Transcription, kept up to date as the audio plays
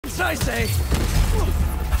I say.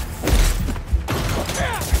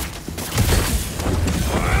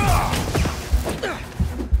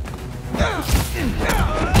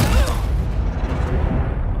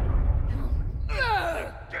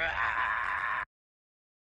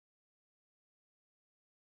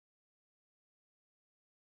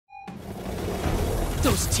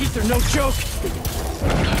 Those teeth are no joke.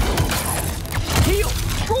 Heal!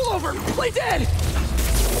 Roll over! Play dead!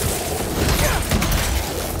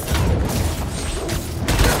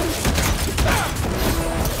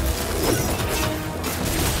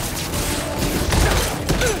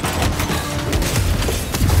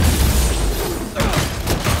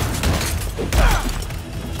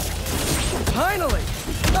 Finally!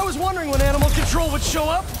 I was wondering when Animal Control would show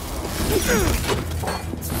up.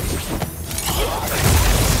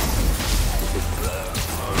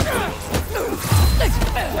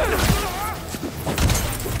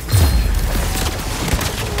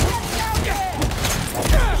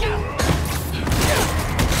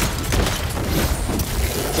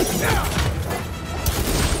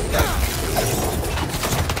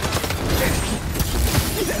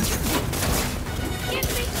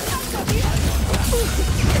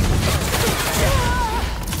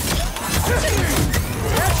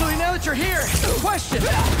 Actually, now that you're here, question.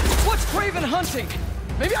 What's Craven hunting?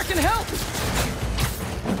 Maybe I can help!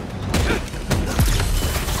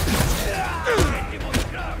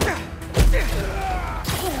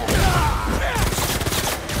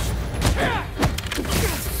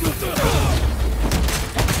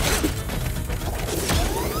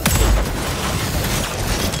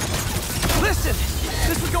 Listen!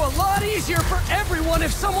 This would go a lot easier for everyone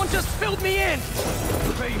if someone just filled me in!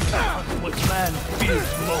 What man fears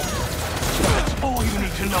most? That's all you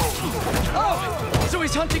need to know. Oh! So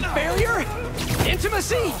he's hunting failure?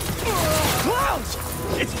 Intimacy? Clowns!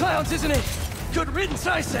 It's clowns, isn't it? Good riddance,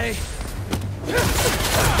 I say.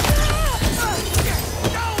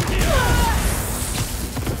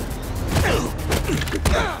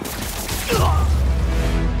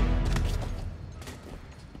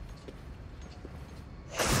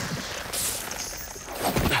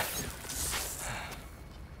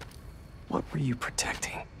 What were you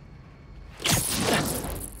protecting?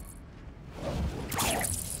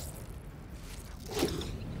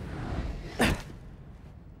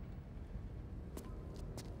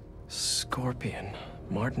 Scorpion,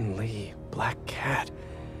 Martin Lee, Black Cat.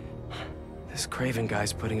 This Craven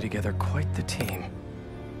guy's putting together quite the team.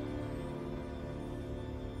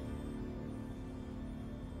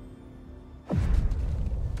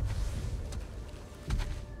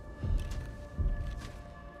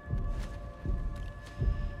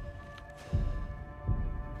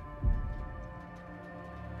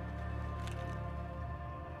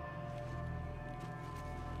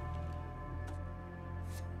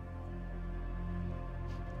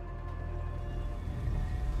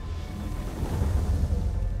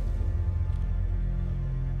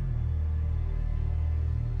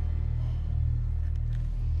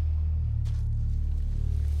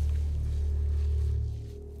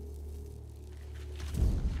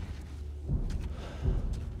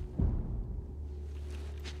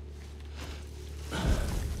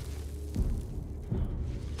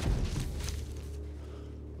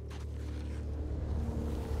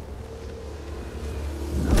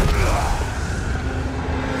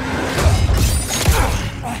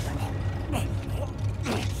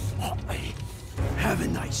 Have a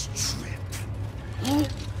nice trip.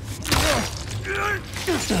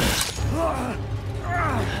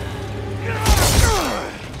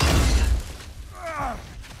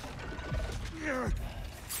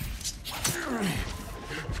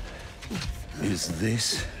 Is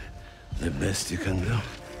this the best you can do?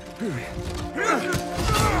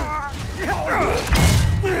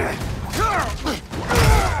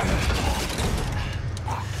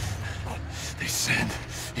 They said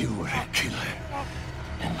you were a killer.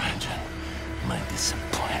 Imagine my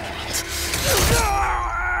disappointment.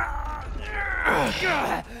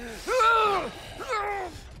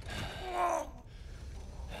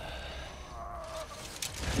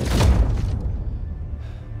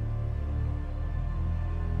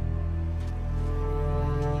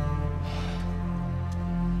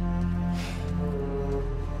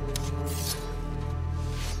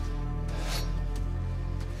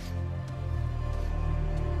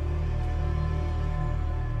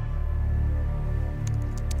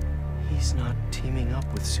 He's not teaming up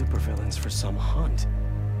with supervillains for some hunt.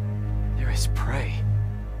 They're his prey.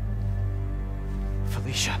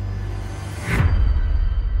 Felicia.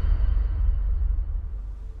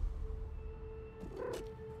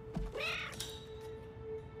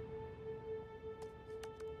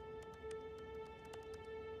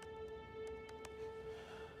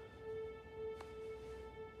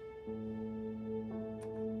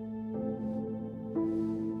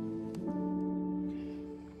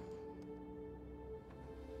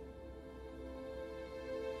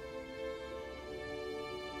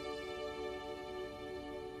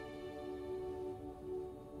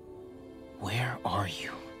 Where are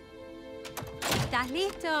you? ¿Estás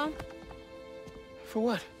listo? For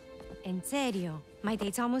what? En serio? My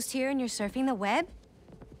date's almost here and you're surfing the web?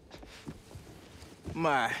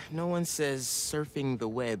 Ma, no one says surfing the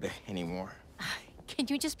web anymore. Can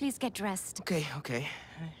you just please get dressed? Okay.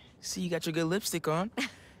 See, you got your good lipstick on.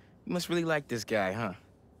 You must really like this guy, huh?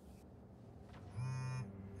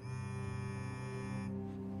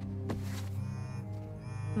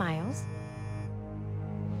 Miles?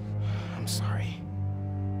 I'm sorry.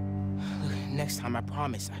 Look, next time, I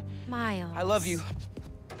promise. Miles. I love you.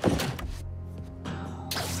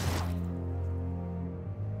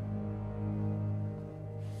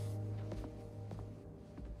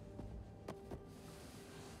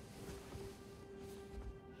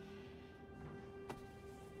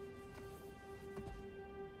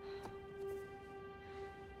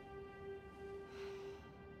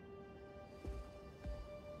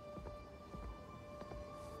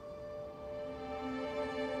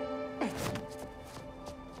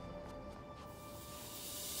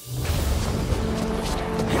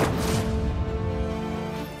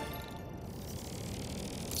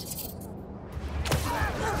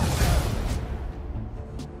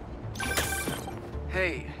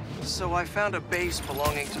 Hey, so I found a base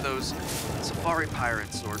belonging to those safari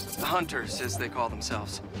pirates, or hunters, as they call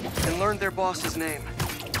themselves, and learned their boss's name,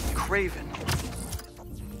 Kraven.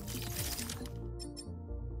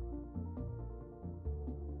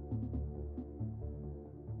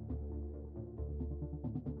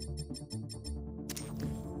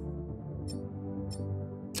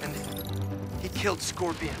 And he killed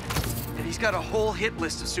Scorpion, and he's got a whole hit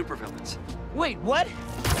list of supervillains. Wait, what?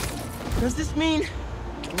 Does this mean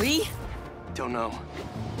Lee? Don't know,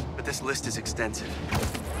 but this list is extensive.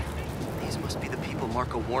 These must be the people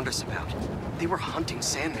Marco warned us about. They were hunting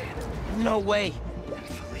Sandman. No way. And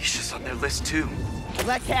Felicia's on their list too.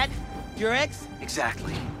 Black Cat? Your ex?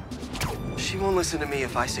 Exactly. She won't listen to me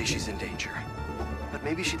if I say she's in danger. But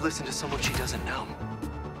maybe she'd listen to someone she doesn't know.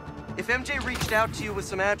 If MJ reached out to you with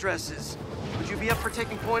some addresses, would you be up for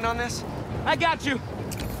taking point on this? I got you.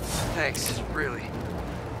 Thanks, really.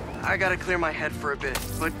 I gotta clear my head for a bit,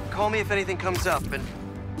 but call me if anything comes up, and...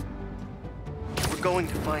 we're going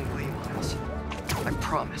to find Lee, Miles. I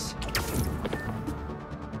promise.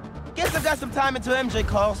 Guess I've got some time until MJ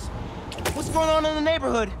calls. What's going on in the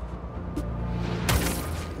neighborhood?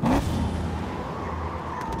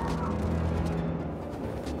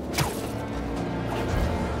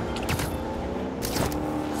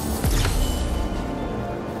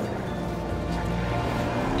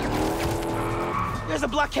 There's a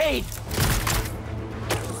blockade!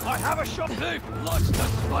 I have a shot they've launched the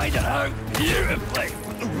spider out beautifully.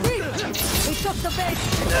 They took the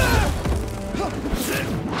base!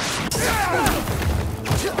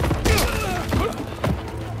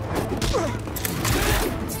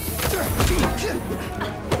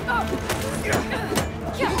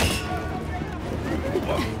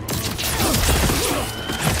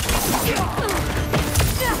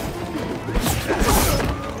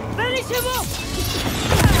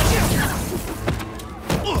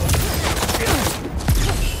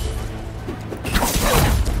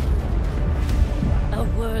 A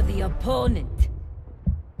worthy opponent.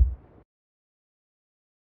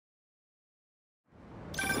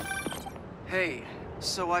 Hey,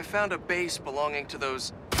 so I found a base belonging to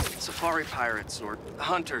those safari pirates, or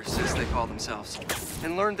hunters, as they call themselves,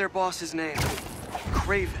 and learned their boss's name,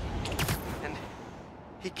 Kraven. And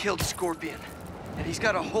he killed Scorpion, and he's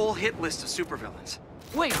got a whole hit list of supervillains.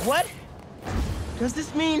 Wait, what? Does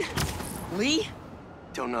this mean Lee?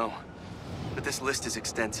 Don't know, but this list is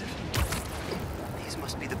extensive. These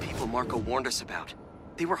must be the people Marco warned us about.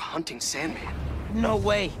 They were hunting Sandman. No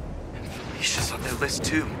way. And Felicia's on their list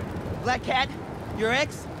too. Black Cat? Your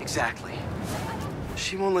ex? Exactly.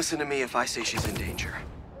 She won't listen to me if I say she's in danger.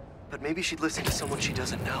 But maybe she'd listen to someone she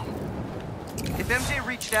doesn't know. If MJ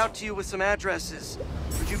reached out to you with some addresses,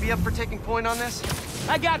 would you be up for taking point on this?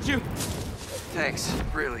 I got you. Thanks,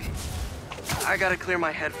 really. I gotta clear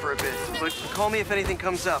my head for a bit, but call me if anything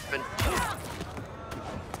comes up, and...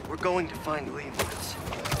 we're going to find Lee, Miles.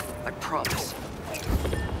 I promise.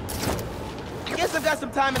 Guess I've got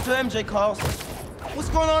some time until MJ calls. What's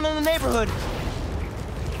going on in the neighborhood?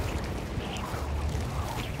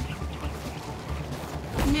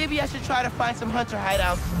 Maybe I should try to find some hunter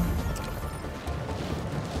hideouts.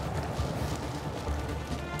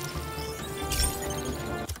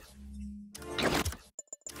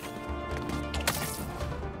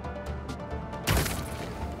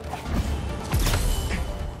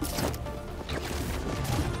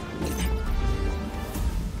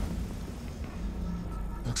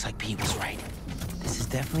 Looks like Pete was right. This is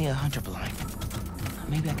definitely a hunter blind.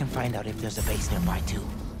 Maybe I can find out if there's a base nearby, too.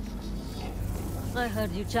 I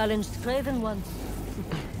heard you challenged Craven once.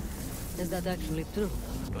 Is that actually true?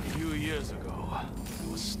 A few years ago, I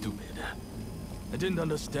was stupid. I didn't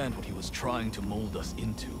understand what he was trying to mold us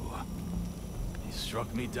into. He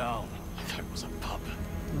struck me down like I was a pup.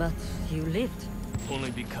 But you lived.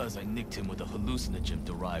 Only because I nicked him with a hallucinogen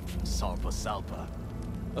derived from Sarpa Salpa.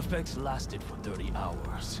 Effects lasted for 30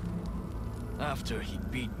 hours. After he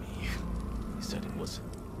beat me, he said it was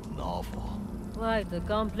novel. Quite a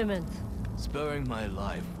compliment. Sparing my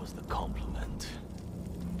life was the compliment,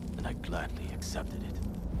 and I gladly accepted it.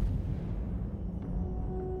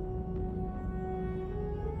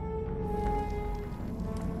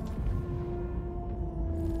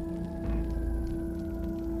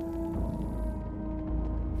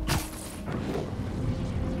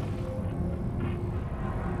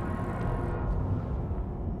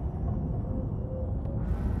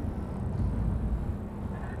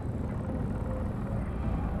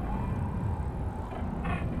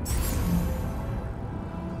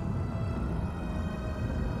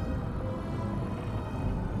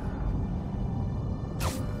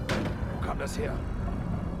 Das her.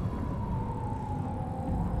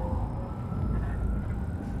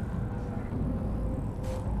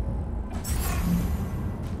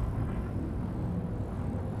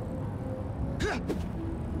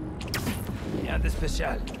 Rien de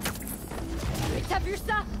spécial. T'as vu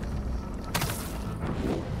ça?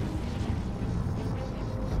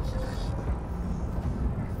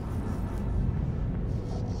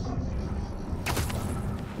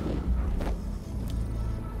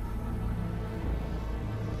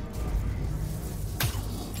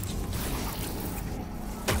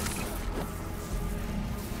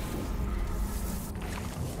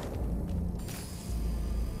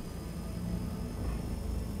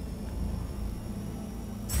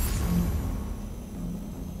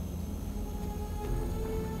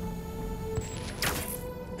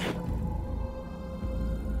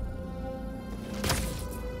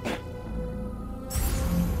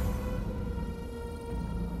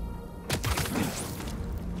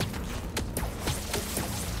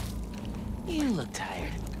 You look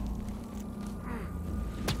tired.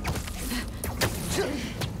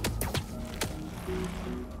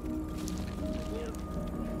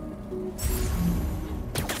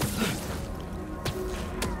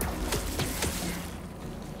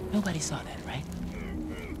 Nobody saw that, right?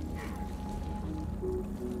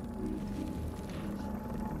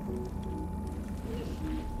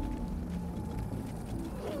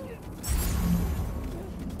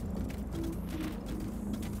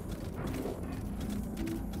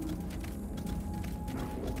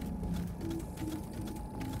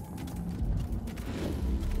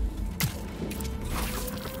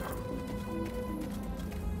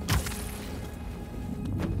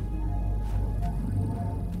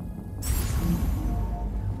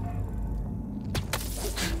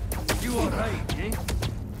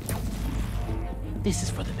 This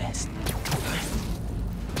is for the best.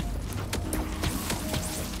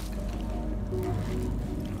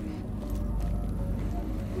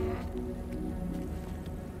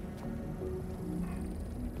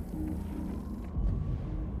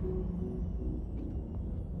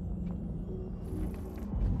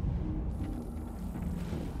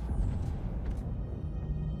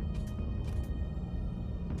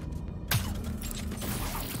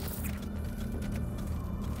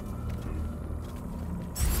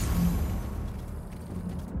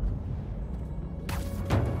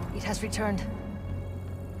 It has returned.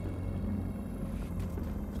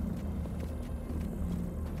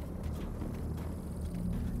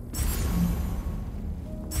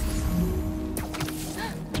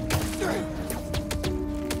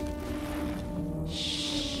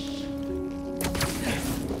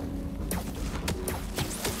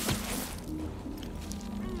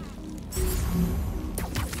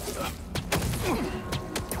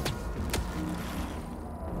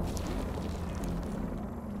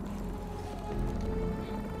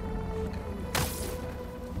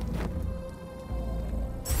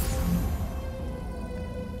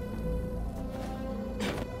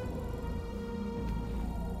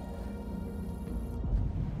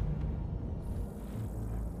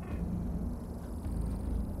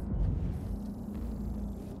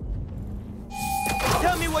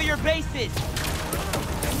 Tell me where your base is!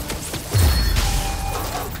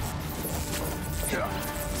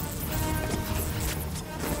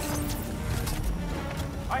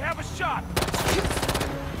 I have a shot!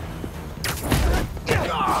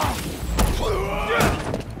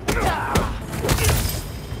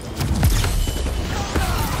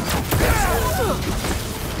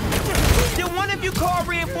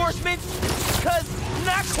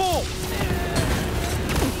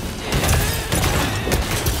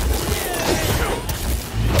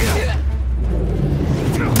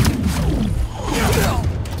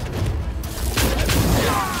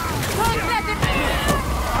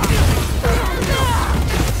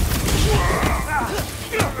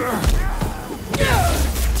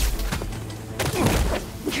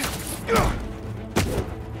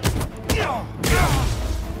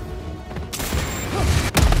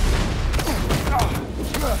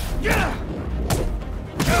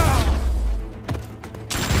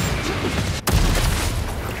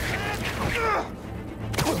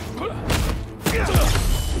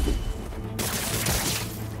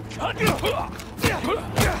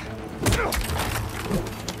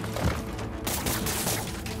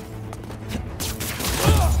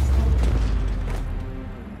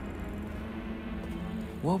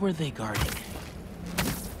 What were they guarding?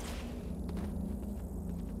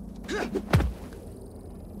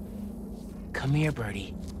 Come here,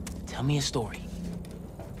 Birdie. Tell me a story.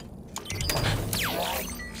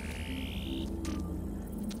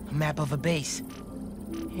 A map of a base.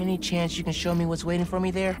 Any chance you can show me what's waiting for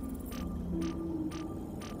me there?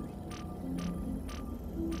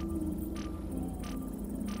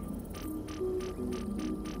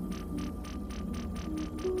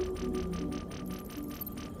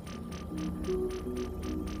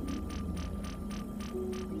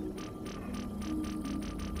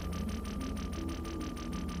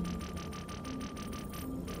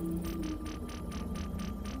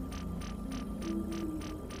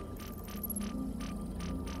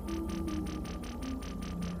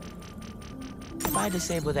 If I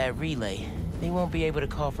disable that relay, they won't be able to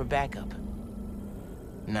call for backup.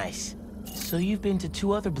 Nice. So you've been to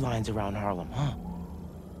 2 other blinds around Harlem, huh?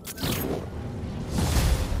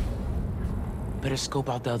 Better scope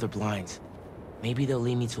out the other blinds. Maybe they'll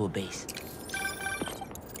lead me to a base.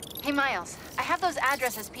 Hey, Miles. I have those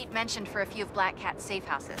addresses Pete mentioned for a few of Black Cat's safe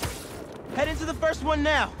houses. Head into the first one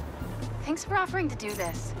now. Thanks for offering to do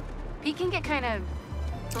this. Pete can get kind of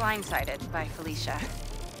blindsided by Felicia.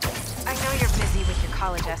 I know you're busy with your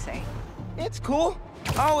college essay. It's cool.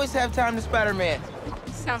 I always have time to Spider-Man.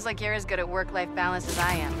 Sounds like you're as good at work-life balance as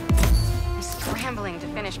I am. I'm scrambling to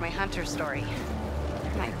finish my Hunter story.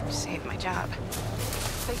 I might save my job.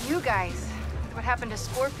 But you guys, what happened to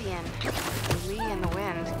Scorpion, and Lee and the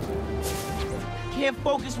Wind? Can't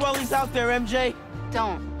focus while he's out there, MJ.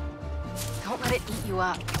 Don't let it eat you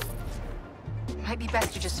up. It might be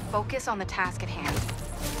best to just focus on the task at hand.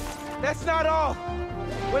 That's not all.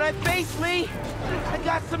 When I face Lee, I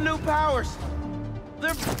got some new powers.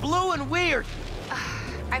 They're blue and weird.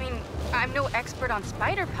 I mean, I'm no expert on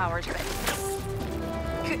spider powers, but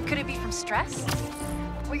could it be from stress?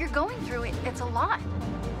 What you're going through, it's a lot.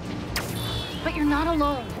 But you're not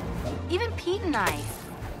alone. Even Pete and I,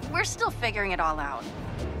 we're still figuring it all out.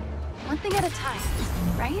 One thing at a time,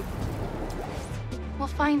 right? We'll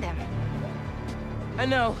find him. I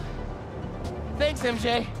know. Thanks,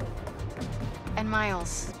 MJ. And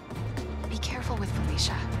Miles, be careful with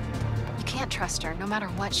Felicia. You can't trust her, no matter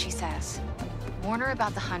what she says. Warn her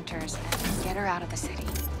about the Hunters and get her out of the city.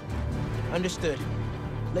 Understood.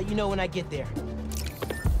 Let you know when I get there.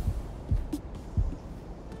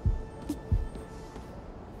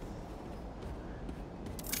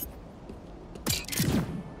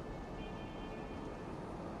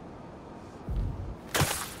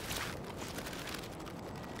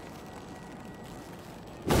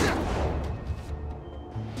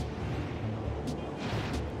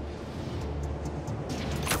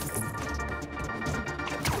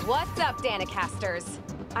 What's up, Danicasters?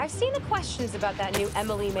 I've seen the questions about that new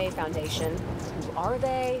Emily May Foundation. Who are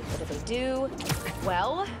they? What do they do?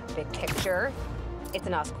 Well, big picture, it's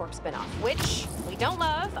an Oscorp spinoff, which we don't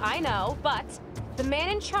love, I know, but the man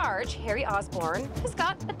in charge, Harry Osborn, has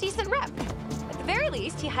got a decent rep. At the very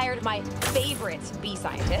least, he hired my favorite bee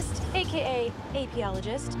scientist, aka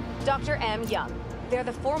apiologist, Dr. M. Young. They're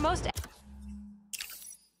the foremost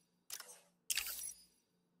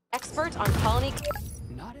experts on colony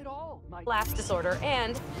lapse disorder,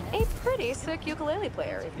 and a pretty sick ukulele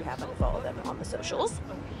player if you happen to follow them on the socials.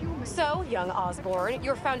 So, young Osborn,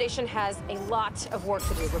 your foundation has a lot of work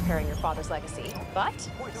to do repairing your father's legacy, but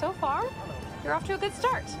so far, you're off to a good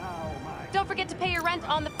start. Don't forget to pay your rent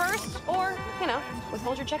on the 1st, or, you know,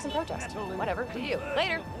 withhold your checks in protest. Whatever, do you.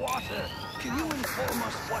 Later. Water. Can you inform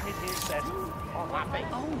us what it is that...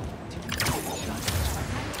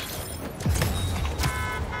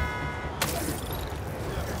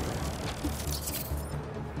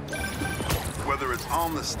 Whether it's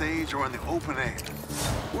on the stage or in the open air,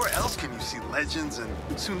 where else can you see legends and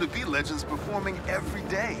soon-to-be legends performing every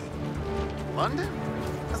day? London?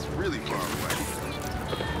 That's really far away.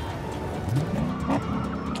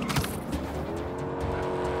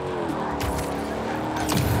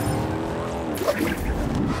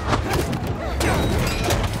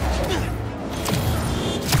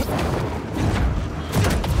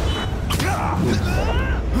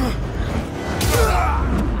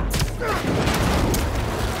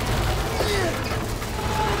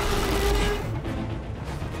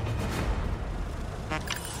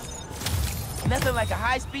 Nothing like a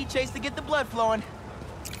high-speed chase to get the blood flowing.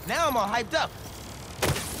 Now I'm all hyped up.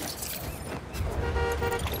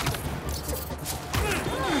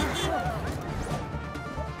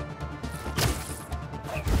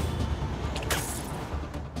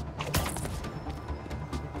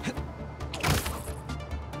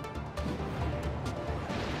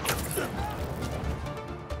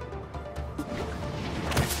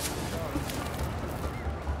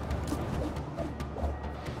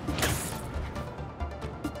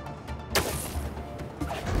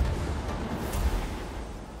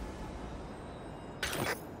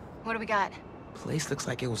 What do we got? Place looks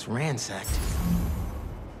like it was ransacked.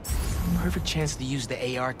 Perfect chance to use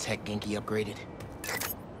the AR tech Genki upgraded.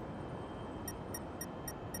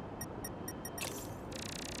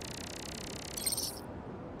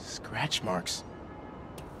 Scratch marks.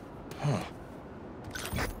 Huh.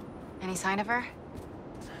 Any sign of her?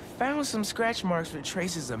 Found some scratch marks with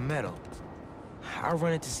traces of metal. I'll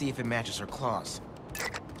run it to see if it matches her claws.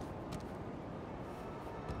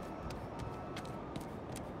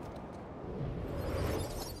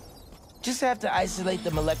 Just have to isolate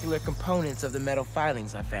the molecular components of the metal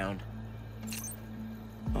filings I found.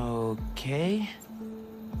 Okay.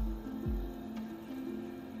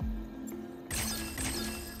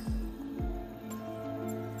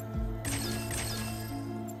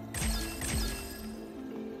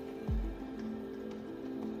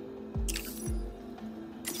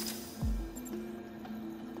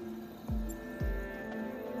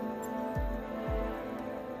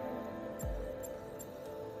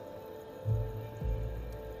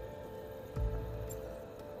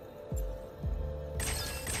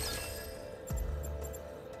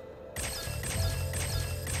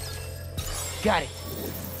 Got it.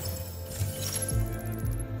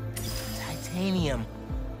 Titanium.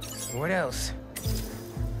 What else?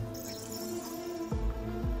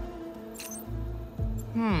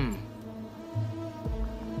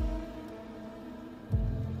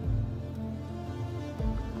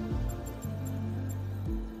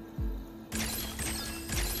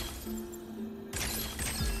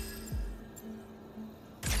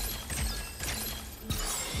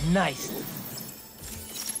 Nice.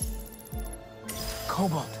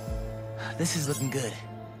 Cobalt. This is looking good.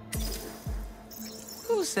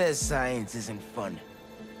 Who says science isn't fun?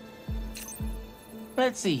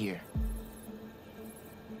 Let's see here.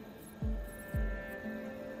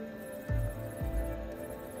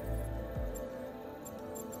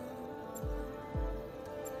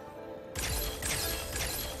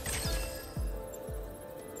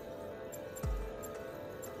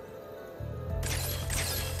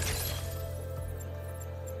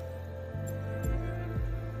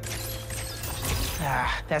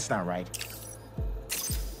 Ah, that's not right.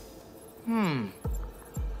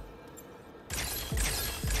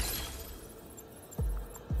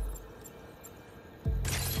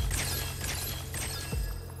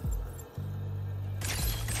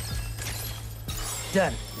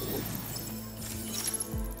 Done.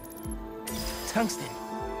 Tungsten.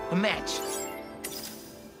 A match.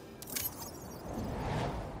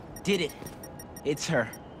 Did it. It's her.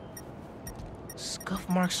 Scuff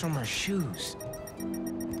marks from her shoes.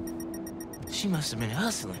 She must have been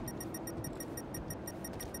hustling.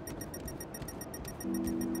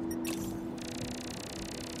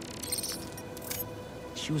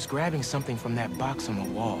 She was grabbing something from that box on the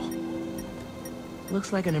wall.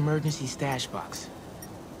 Looks like an emergency stash box,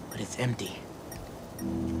 but it's empty.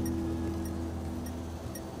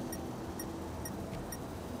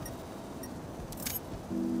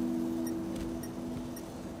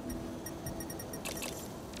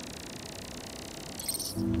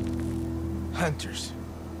 Hunters.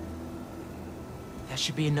 That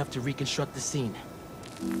should be enough to reconstruct the scene.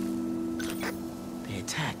 They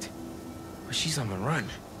attacked, but she's on the run.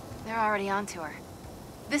 They're already onto her.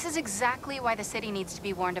 This is exactly why the city needs to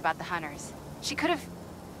be warned about the hunters. She could have...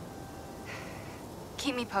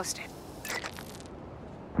 Keep me posted.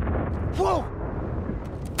 Whoa!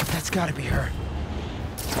 That's gotta be her.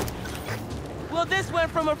 Well, this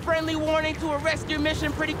went from a friendly warning to a rescue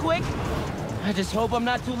mission pretty quick. I just hope I'm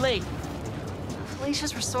not too late.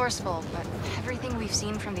 Felicia's resourceful, but everything we've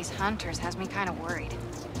seen from these hunters has me kind of worried.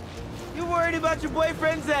 You're worried about your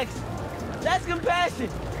boyfriend's ex. That's compassion.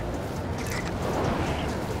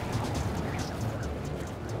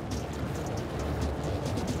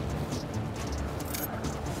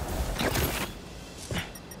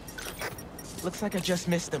 Looks like I just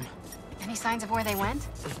missed them. Any signs of where they went?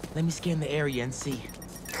 Let me scan the area and see.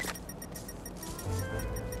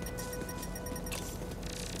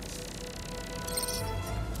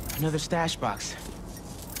 Another stash box.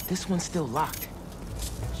 This one's still locked.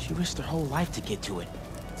 She risked her whole life to get to it.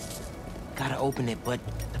 Gotta open it, but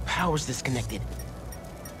the power's disconnected.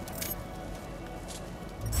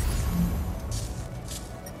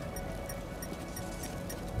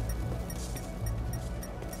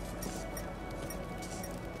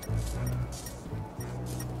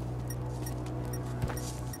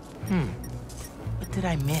 What did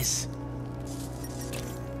I miss?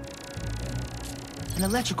 An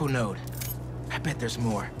electrical node. I bet there's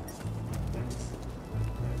more.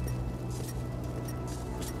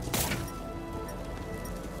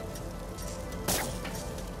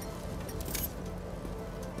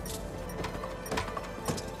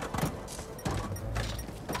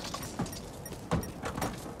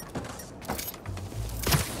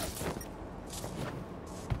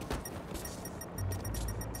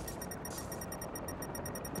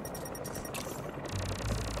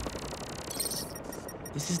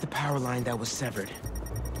 This is the power line that was severed.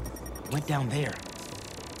 Went down there.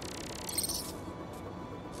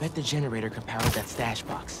 Bet the generator could power that stash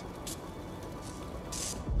box.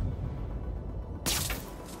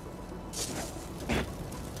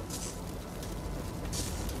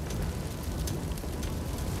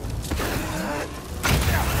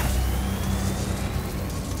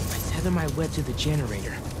 If I tether my web to the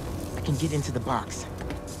generator, I can get into the box.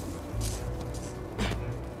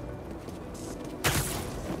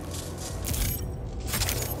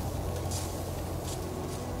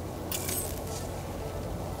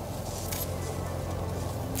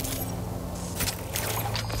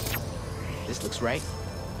 This looks right.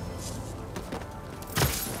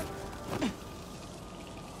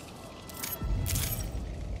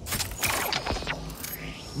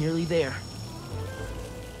 Nearly there.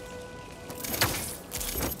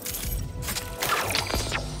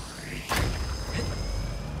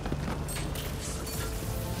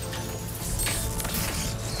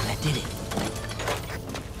 That did it.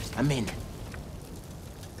 I'm in.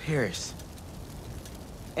 Paris.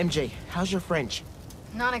 MJ, how's your French?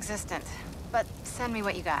 Non-existent. But send me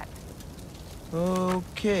what you got.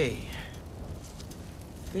 Okay.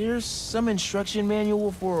 There's some instruction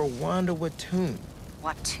manual for a Wanda Watoon.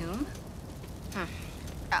 What tomb?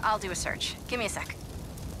 I'll do a search. Give me a sec.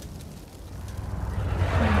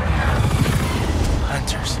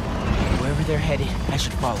 Hunters. Wherever they're headed, I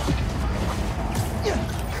should follow.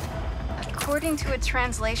 According to a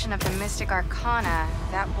translation of the Mystic Arcana,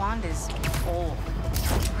 that wand is old.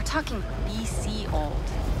 We're talking BC old.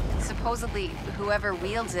 Supposedly, whoever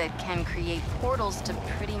wields it can create portals to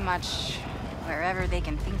pretty much wherever they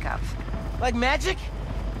can think of. Like magic?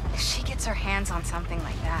 If she gets her hands on something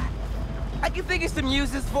like that. I can think of some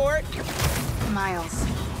uses for it. Miles,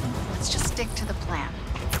 let's just stick to the plan.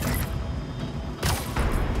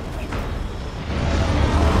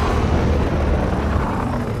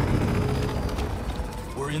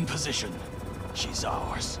 We're in position. She's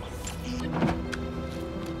ours.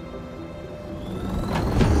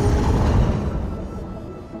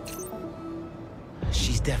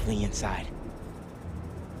 She's definitely inside.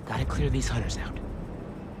 Gotta clear these hunters out.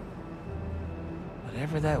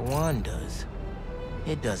 Whatever that wand does,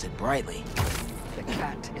 it does it brightly. The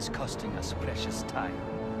cat is costing us precious time.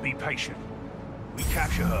 Be patient. We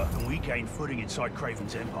capture her, and we gain footing inside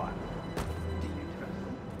Kraven's empire.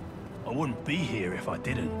 I wouldn't be here if I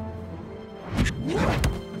didn't.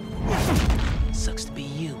 Sucks to be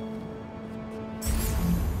you.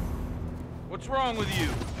 What's wrong with you?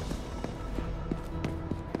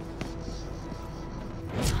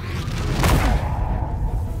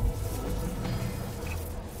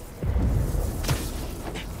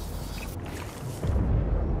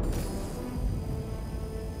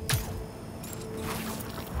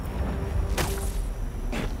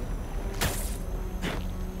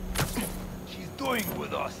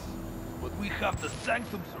 With us, but we have the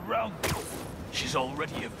sanctum surrounded. She's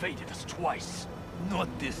already evaded us twice. Not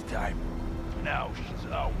this time. Now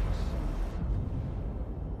she's ours.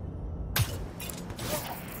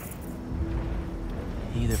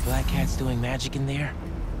 Either Black Cat's doing magic in there,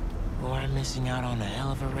 or I'm missing out on a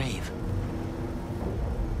hell of a rave.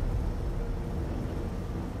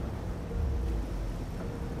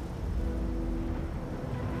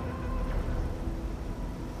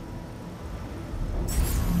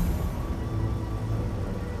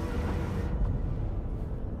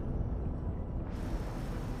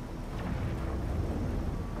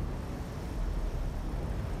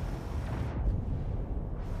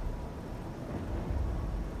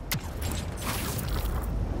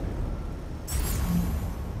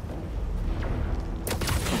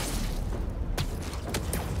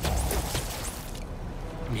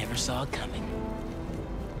 Never saw it coming.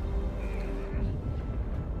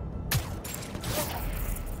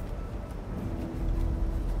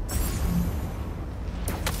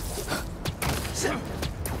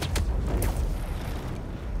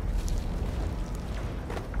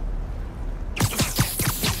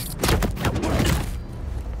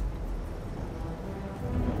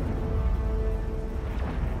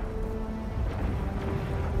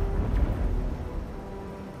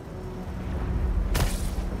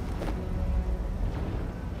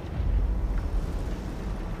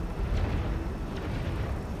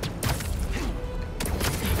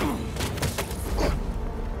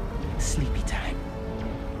 Sleepy time.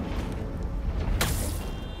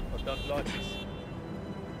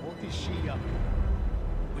 What is she up?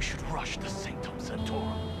 We should rush the Sanctum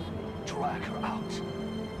Sanctorum. Drag her out.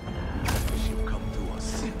 She'll come to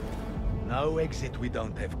us. No exit we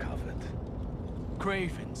don't have covered.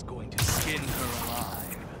 Kraven's going to skin her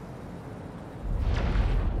alive.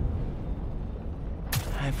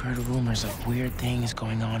 I've heard rumors of weird things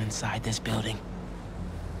going on inside this building.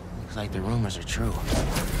 Looks like the rumors are true.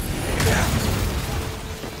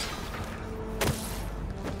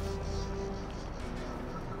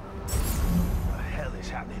 What the hell is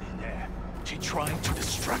happening in there? She trying to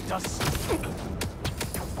distract us?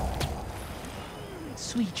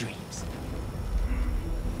 Sweet dreams.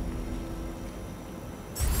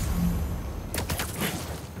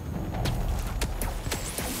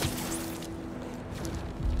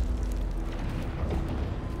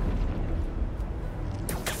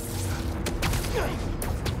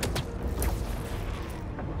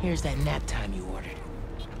 Here's that nap time you ordered.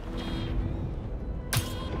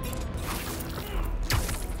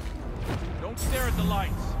 Don't stare at the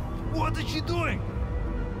lights. What is she doing?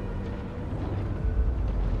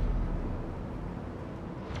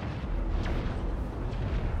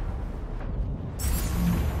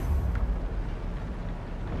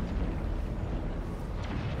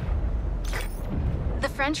 The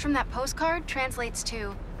French from that postcard translates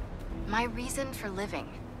to, "My reason for living.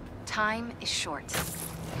 Time is short."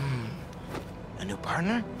 A new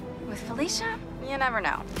partner? With Felicia, you never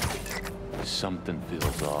know. Something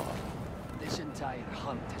feels off. This entire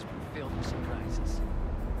hunt has been filled with surprises.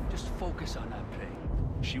 Just focus on our prey.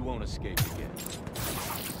 She won't escape again.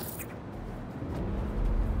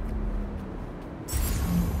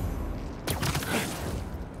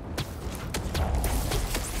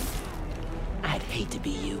 I'd hate to be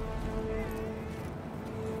you.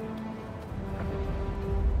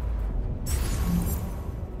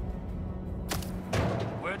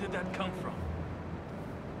 Where did that come from?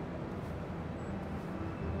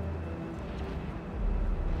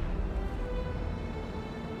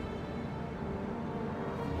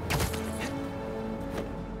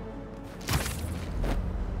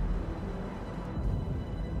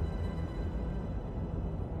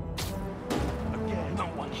 Again? No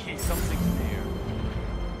one here. Something's there.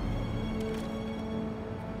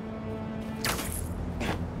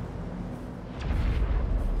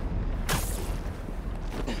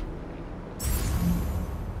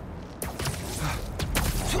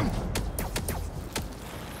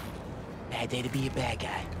 Bad day to be a bad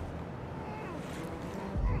guy.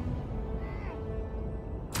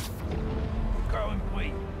 Go and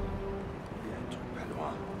wait. Bien, trop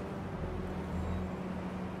loin.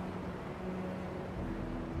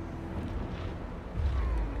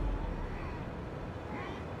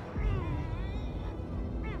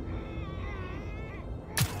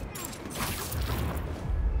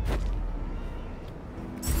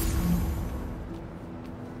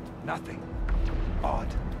 Nothing. Odd.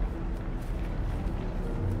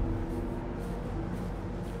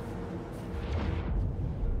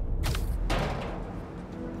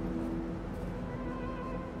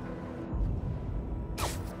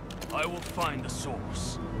 I will find the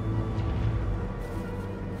source.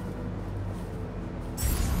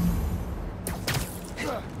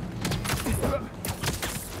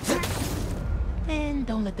 And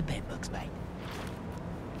don't let the bedbugs bite.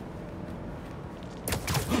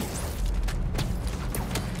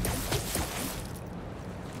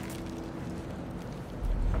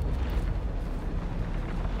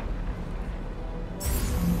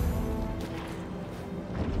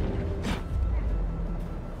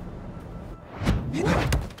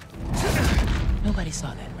 Nobody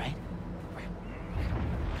saw that, right?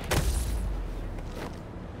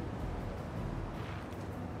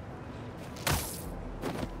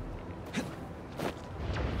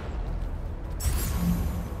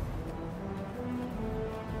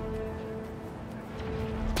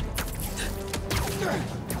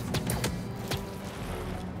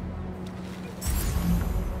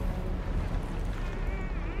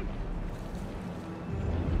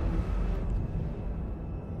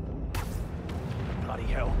 Bloody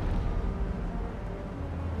hell.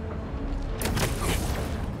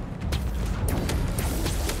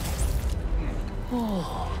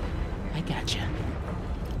 Oh, I gotcha.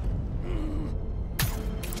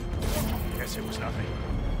 Guess it was nothing.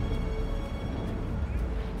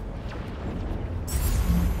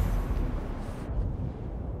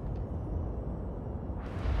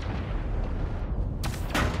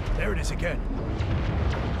 There it is again.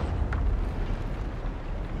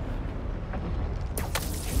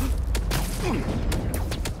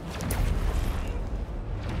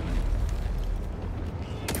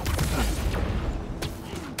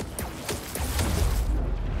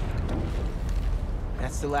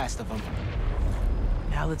 That's the last of them.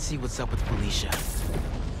 Now let's see what's up with Felicia.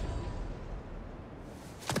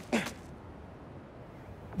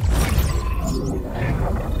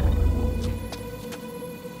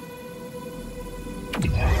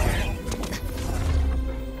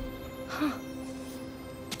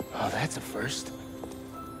 first.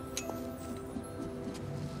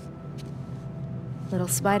 Little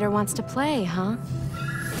spider wants to play, huh?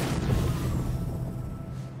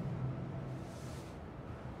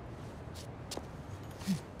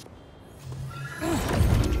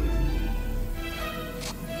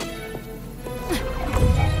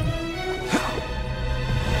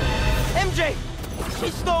 MJ! She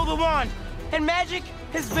stole the wand! And magic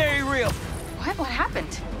is very real. What? What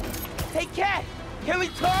happened? Hey, Cat! Can we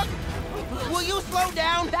talk? Will you slow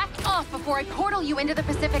down? Back off before I portal you into the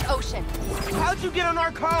Pacific Ocean. How'd you get on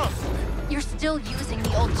our columns? You're still using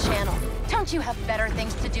the old channel. Don't you have better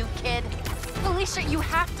things to do, kid? Felicia, you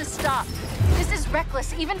have to stop. This is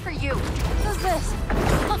reckless, even for you. Who's this?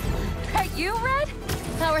 Look, are you Red?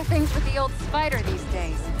 How are things with the old spider these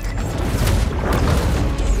days?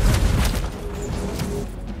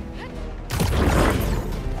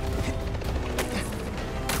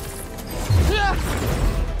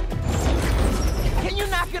 Can you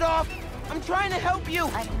knock it off? I'm trying to help you.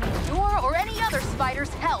 I don't need your or any other spider's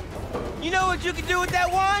help. You know what you can do with that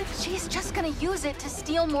wand? She's just gonna use it to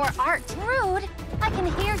steal more art. Rude. I can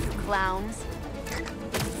hear you, clowns.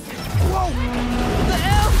 Whoa! The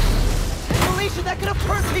hell? Felicia, that could have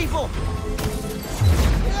hurt people!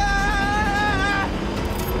 Ah!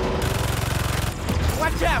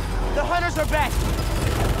 Watch out! The hunters are back!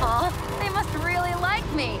 Aw, they must really like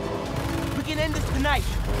me. We can end this tonight.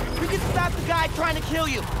 We can stop the guy trying to kill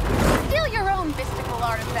you. Steal your own mystical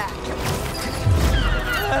artifact.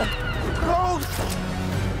 Cold!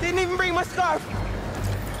 Didn't even bring my scarf!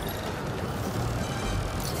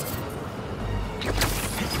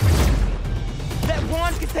 That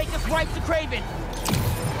wand can take us right to Kraven!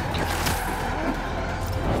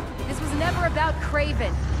 This was never about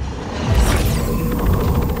Kraven.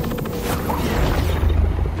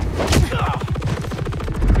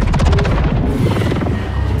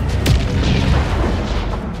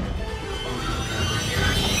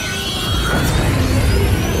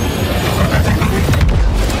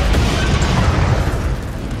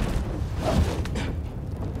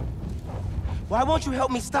 Why won't you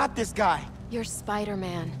help me stop this guy? You're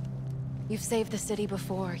Spider-Man. You've saved the city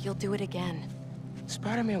before. You'll do it again.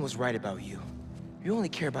 Spider-Man was right about you. You only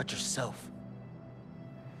care about yourself.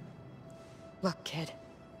 Look, kid.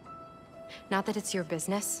 Not that it's your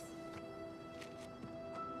business.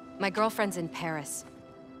 My girlfriend's in Paris.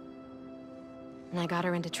 And I got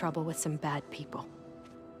her into trouble with some bad people.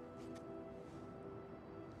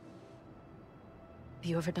 Have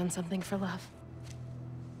you ever done something for love?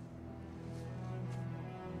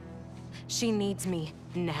 She needs me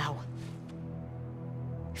now.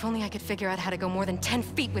 If only I could figure out how to go more than 10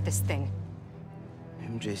 feet with this thing.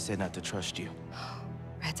 MJ said not to trust you.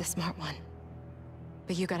 Red's a smart one.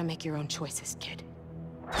 But you gotta make your own choices, kid.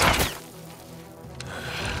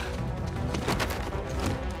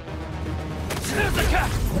 There's the cat!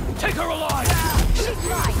 Take her alive! She's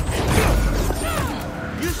mine!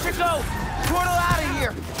 You should go! Portal out of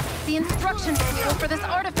here! The instruction manual for this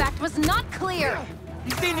artifact was not clear!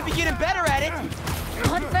 You seem to be getting better at it!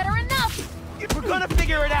 Not better enough! We're gonna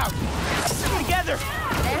figure it out! Together!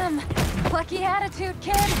 Damn, plucky attitude,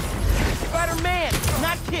 kid. Spider-Man,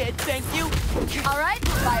 not kid, thank you! All right,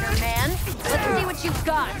 Spider-Man. Let's see what you've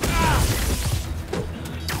got.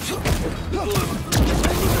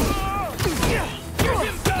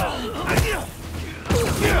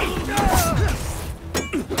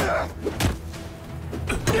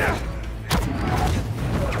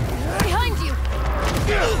 Behind you!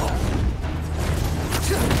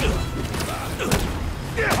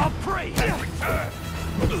 I'll pray and return!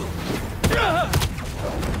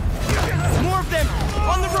 More of them!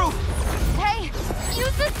 On the roof! Hey,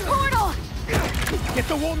 use this portal! Get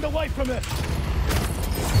the wand away from her!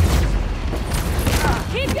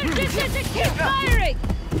 Keep your distance and keep firing!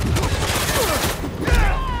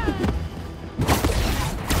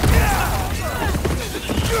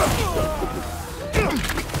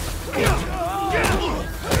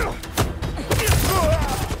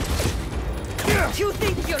 You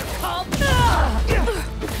think you're calm?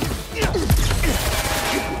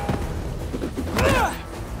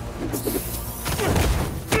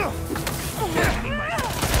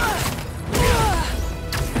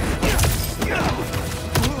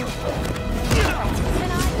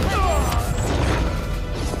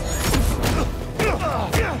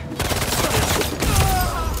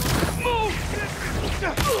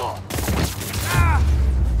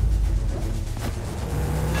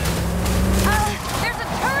 There's a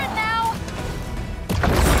turret now!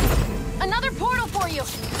 Another portal for you!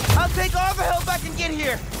 I'll take all the help I can get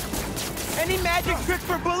here! Any magic tricks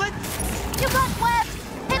for bullets? You got webs!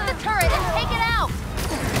 Hit the turret and take it out!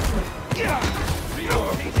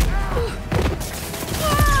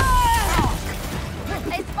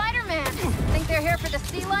 Hey, Spider-Man! Think they're here for the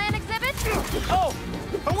sea lion exhibit? Oh!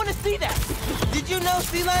 I want to see that! Did you know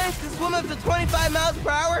sea lions can swim up to 25 miles per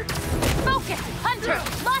hour? Focus! Hunter!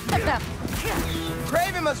 Lots of them!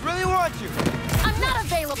 Kraven must really want you! I'm not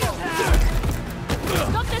available!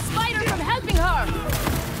 Stop the spider from helping her!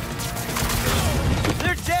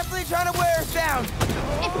 They're definitely trying to wear us down!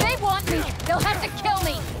 If they want me, they'll have to kill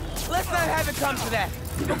me! Let's not have it come to that,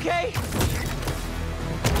 okay?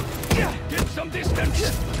 Get some distance!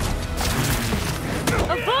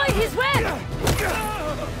 Avoid his web!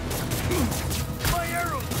 My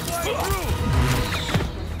arrows fly through!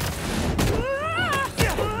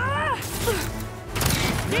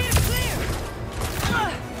 Steer clear!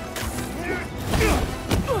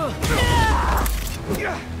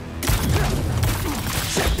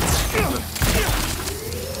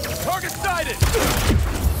 Target sighted!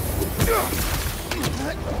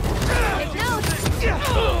 Take notes!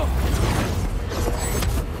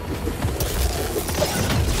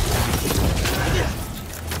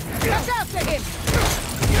 Watch out for him!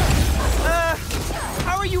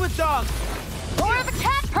 How are you with dogs? More of a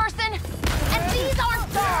cat person! And these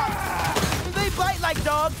aren't dogs! They bite like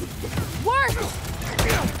dogs. Worse!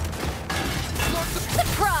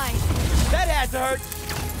 Surprise! That had to hurt.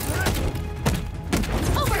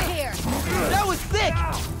 Over here! That was sick!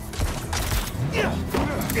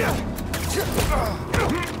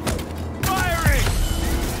 Firing!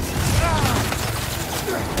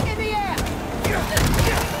 In the air!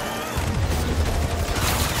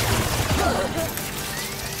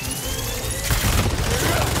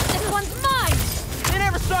 This one's mine! They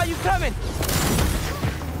never saw you coming.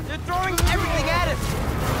 They're throwing everything at us.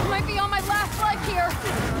 Might be on my last life here.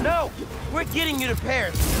 No, we're getting you to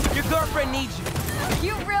Paris. Your girlfriend needs you.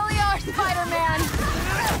 You really are Spider-Man.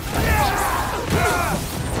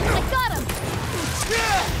 I got him.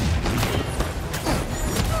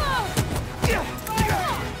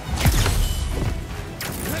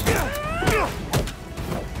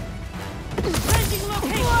 Changing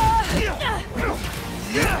location!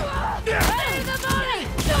 Ready the volley!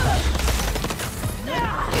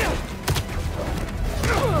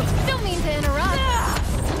 Don't mean to interrupt.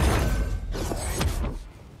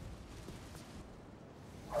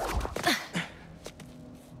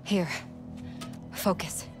 Here.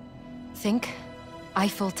 Focus. Think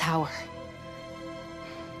Eiffel Tower.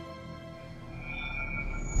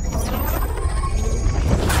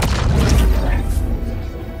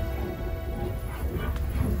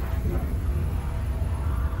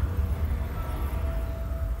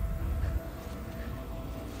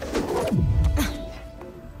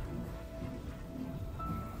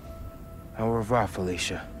 Au revoir,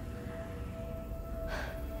 Felicia.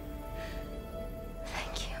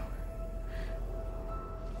 Thank you.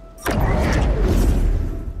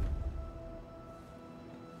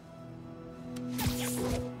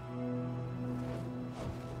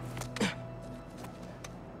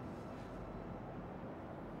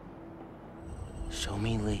 Show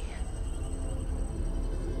me Lee.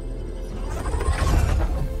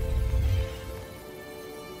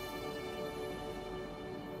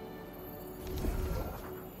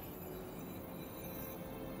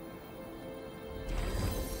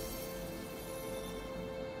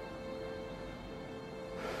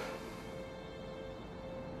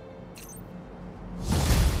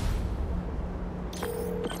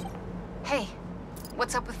 Hey,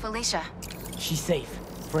 what's up with Felicia? She's safe,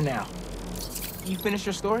 for now. You finished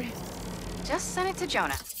your story? Just send it to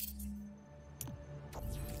Jonah.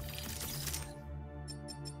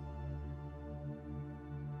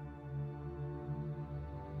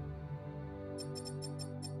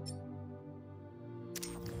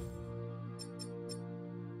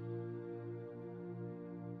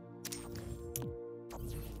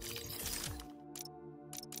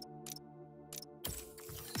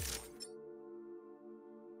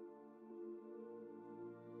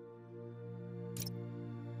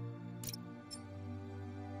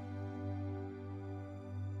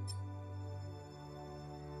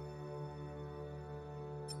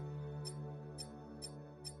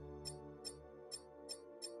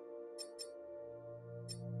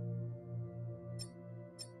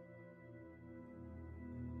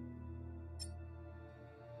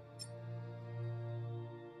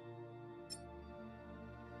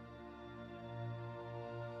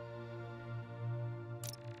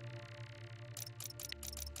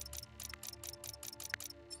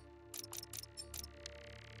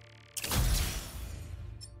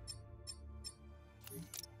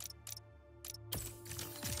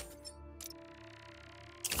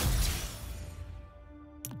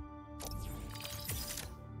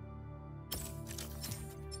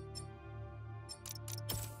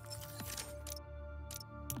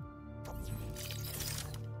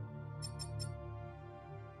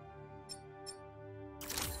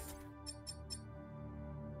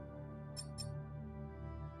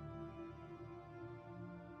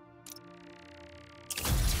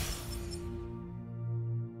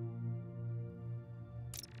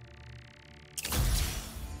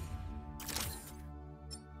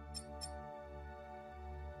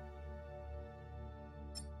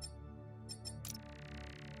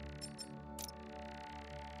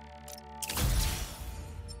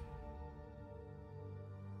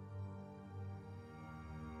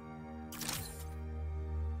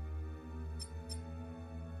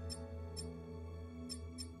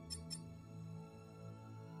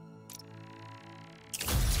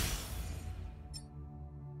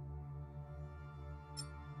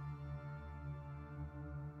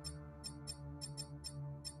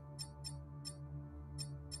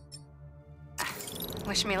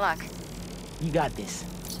 Wish me luck. You got this.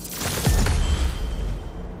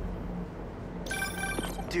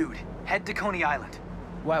 Dude, head to Coney Island.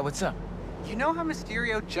 Why, what's up? You know how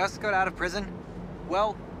Mysterio just got out of prison?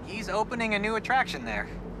 Well, he's opening a new attraction there.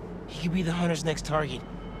 He could be the Hunter's next target.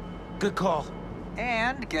 Good call.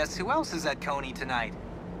 And guess who else is at Coney tonight?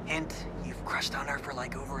 Hint, you've crushed on her for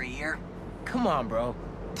like over a year. Come on, bro.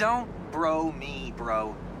 Don't bro me,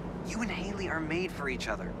 bro. You and Hailey are made for each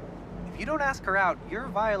other. If you don't ask her out, you're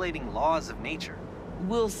violating laws of nature.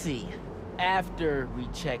 We'll see. After we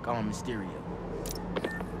check on Mysterio.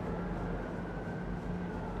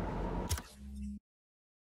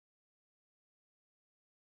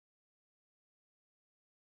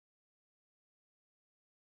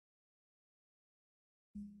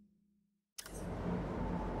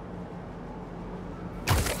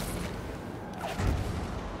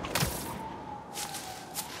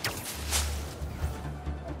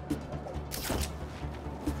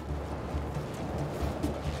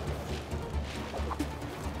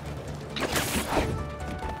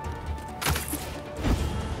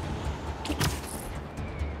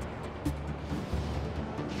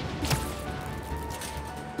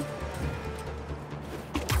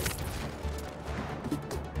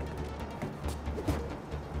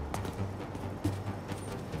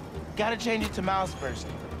 Gotta change it to Miles first.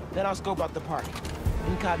 Then I'll scope out the park.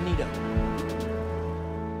 Incognito.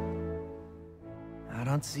 I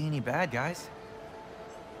don't see any bad guys.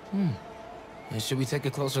 Should we take a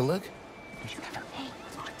closer look?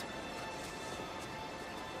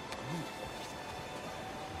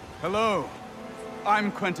 Hello.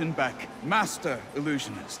 I'm Quentin Beck, Master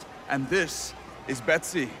Illusionist. And this is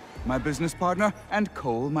Betsy, my business partner, and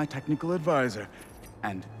Cole, my technical advisor.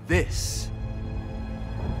 And this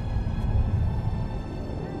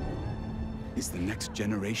is the next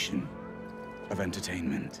generation of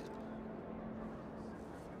entertainment.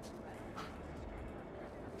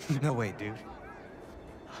 No way, dude.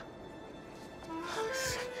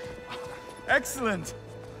 Excellent!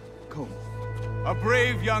 Cole, a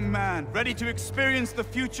brave young man, ready to experience the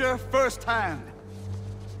future firsthand.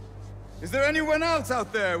 Is there anyone else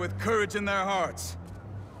out there with courage in their hearts?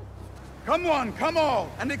 Come one, come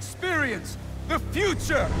all, and experience the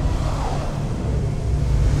future!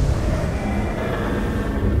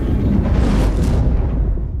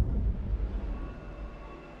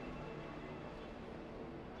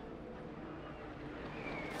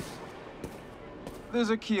 There's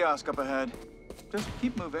a kiosk up ahead. Just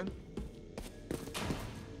keep moving.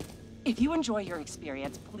 If you enjoy your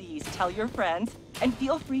experience, please tell your friends, and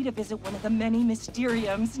feel free to visit one of the many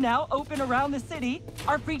Mysteriums now open around the city.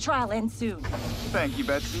 Our free trial ends soon. Thank you,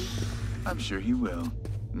 Betsy. I'm sure he will.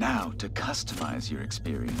 Now to customize your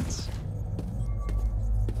experience.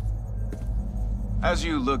 As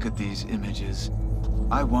you look at these images,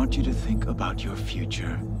 I want you to think about your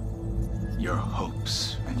future, your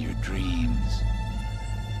hopes and your dreams.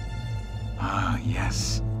 Ah,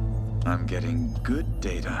 yes. I'm getting good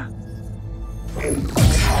data. And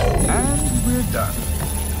we're done.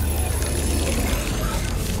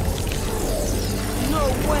 No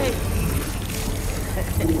way!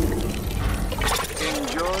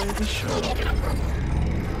 Enjoy the show.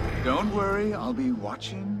 Don't worry, I'll be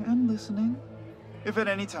watching and listening. If at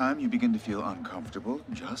any time you begin to feel uncomfortable,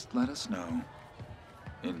 just let us know.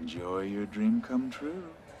 Enjoy your dream come true.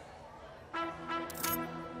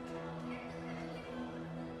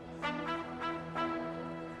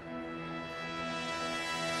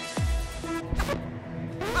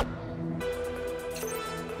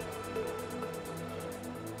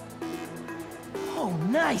 Oh,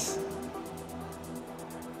 nice!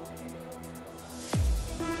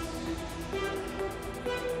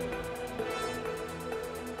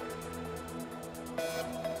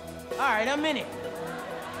 All right, I'm in it.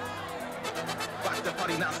 Watch the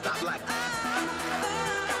party now, stop like.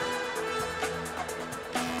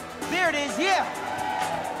 There it is, yeah!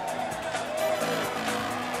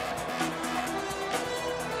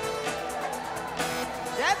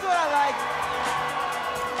 That's what I like.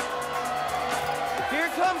 Here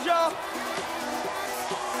it comes, y'all.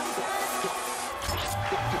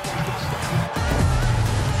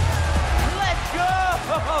 Let's go!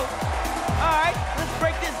 All right, let's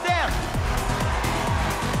break this down.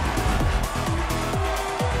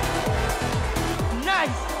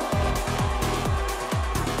 Nice!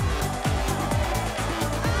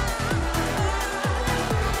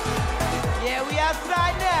 Yeah, we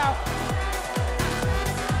outside now.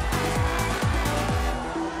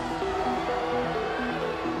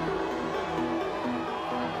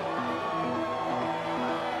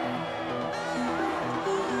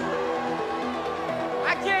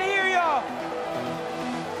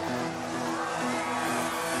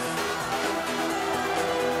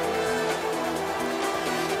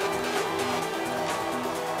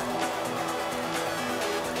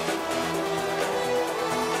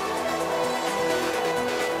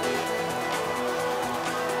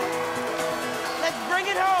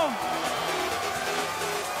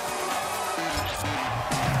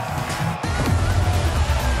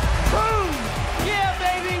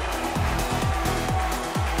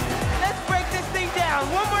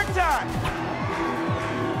 down one more time!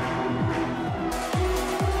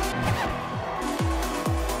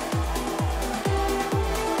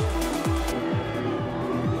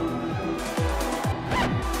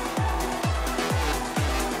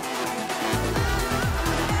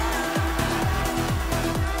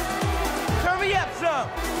 Turn me up some!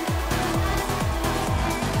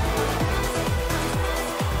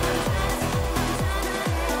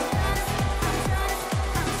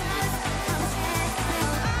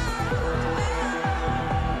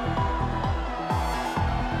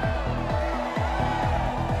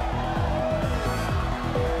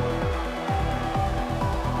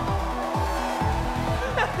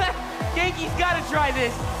 Genki's gotta try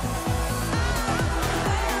this!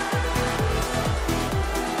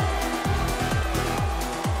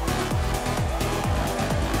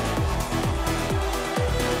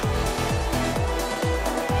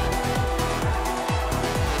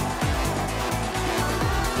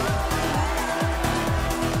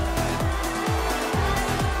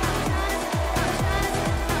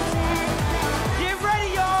 Get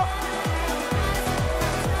ready, y'all!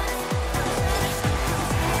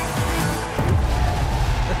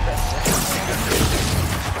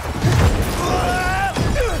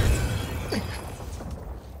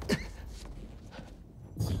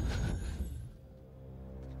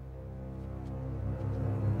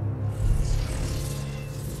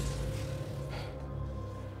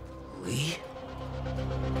 Lee?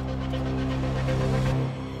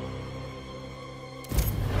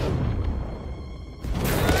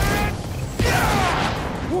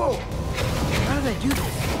 Whoa! How did they do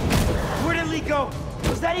this? Where did Lee go?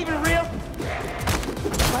 Was that even real?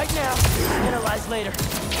 Right now, analyze later.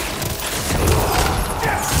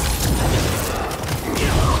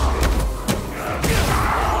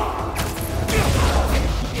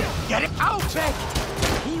 Get it out! Beck,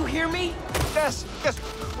 can you hear me? Yes,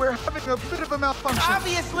 we're having a bit of a malfunction.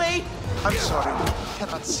 Obviously! I'm sorry, we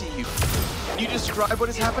cannot see you. Can you describe what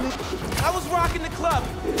is happening? I was rocking the club,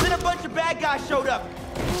 then a bunch of bad guys showed up.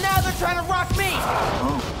 Now they're trying to rock me!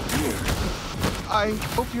 Oh, dear. I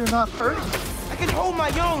hope you're not hurt. I can hold my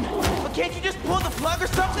own, but can't you just pull the plug or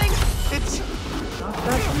something? It's not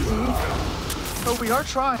that easy. But we are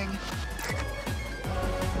trying.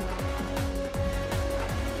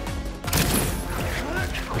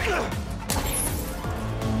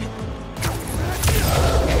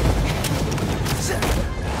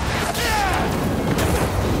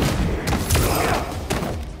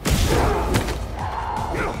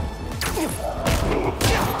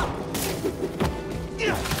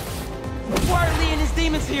 Why are Lee and his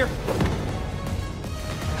demons here?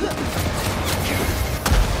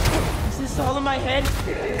 Is this all in my head?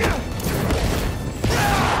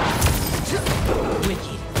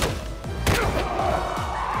 Wicked.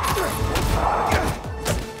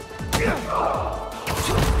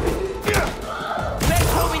 Beck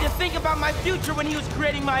told me to think about my future when he was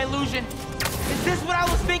creating my illusion. Is this what I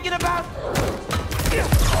was thinking about?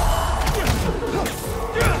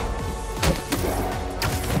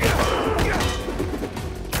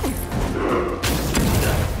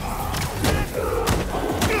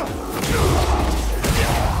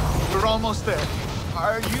 We're almost there.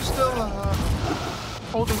 Are you still,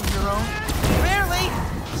 holding your own? Barely!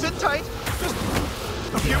 Sit tight. Just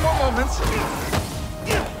a few more moments.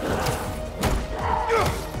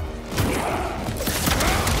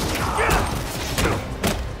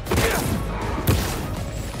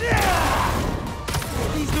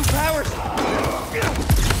 These new powers!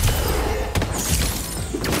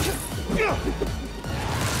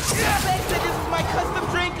 Beck said this was my custom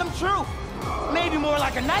dream come true. Maybe more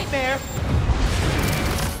like a nightmare.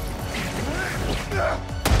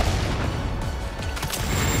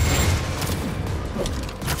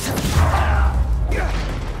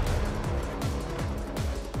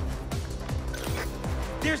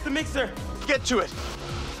 There's the mixer. Get to it.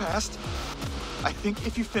 Fast. I think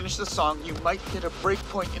if you finish the song, you might hit a break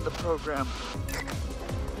point in the program.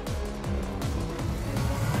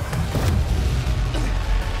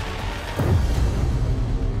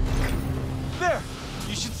 There!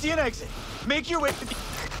 You should see an exit. Make your way to the...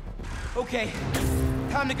 Okay,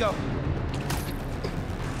 time to go.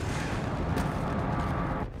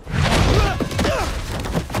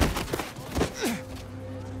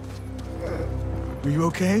 Are you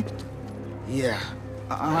okay? Yeah.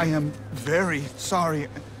 I am very sorry.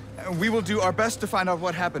 We will do our best to find out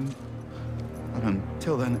what happened. But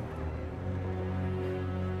until then...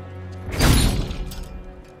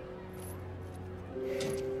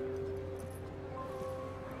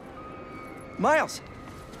 Miles!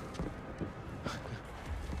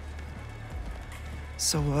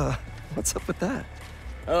 So, what's up with that?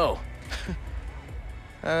 Oh.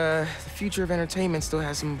 The future of entertainment still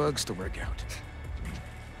has some bugs to work out.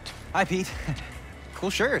 Hi, Pete. Cool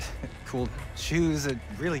shirt. Cool shoes.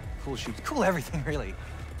 Really cool shoes. Cool everything, really.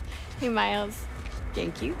 Hey, Miles.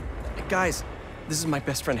 Thank you. Guys, this is my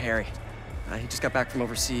best friend, Harry. He just got back from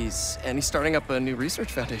overseas, and he's starting up a new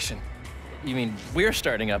research foundation. You mean we're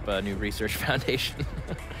starting up a new research foundation?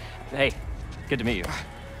 Hey, good to meet you.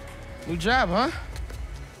 New job, huh?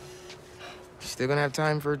 Still gonna have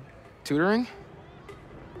time for tutoring?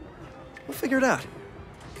 We'll figure it out.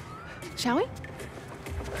 Shall we?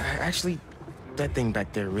 Actually, that thing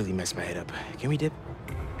back there really messed my head up. Can we dip?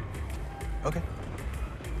 Okay.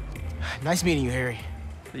 Nice meeting you, Harry.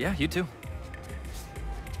 Yeah, you too.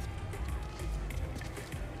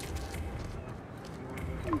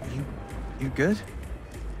 You good?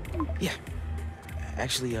 Yeah.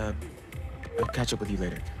 Actually, I'll catch up with you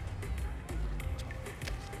later.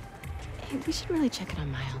 Hey, we should really check in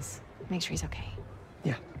on Miles. Make sure he's okay.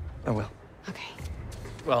 Yeah, I will. Okay.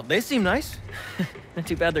 Well, they seem nice. Not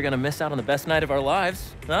too bad they're gonna miss out on the best night of our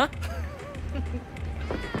lives, huh?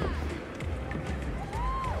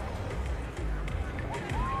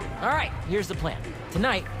 All right, here's the plan.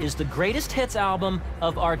 Tonight is the greatest hits album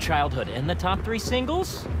of our childhood, and the top 3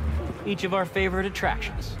 singles, each of our favorite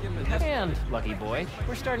attractions. And, lucky boy,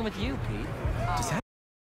 we're starting with you, Pete. Does that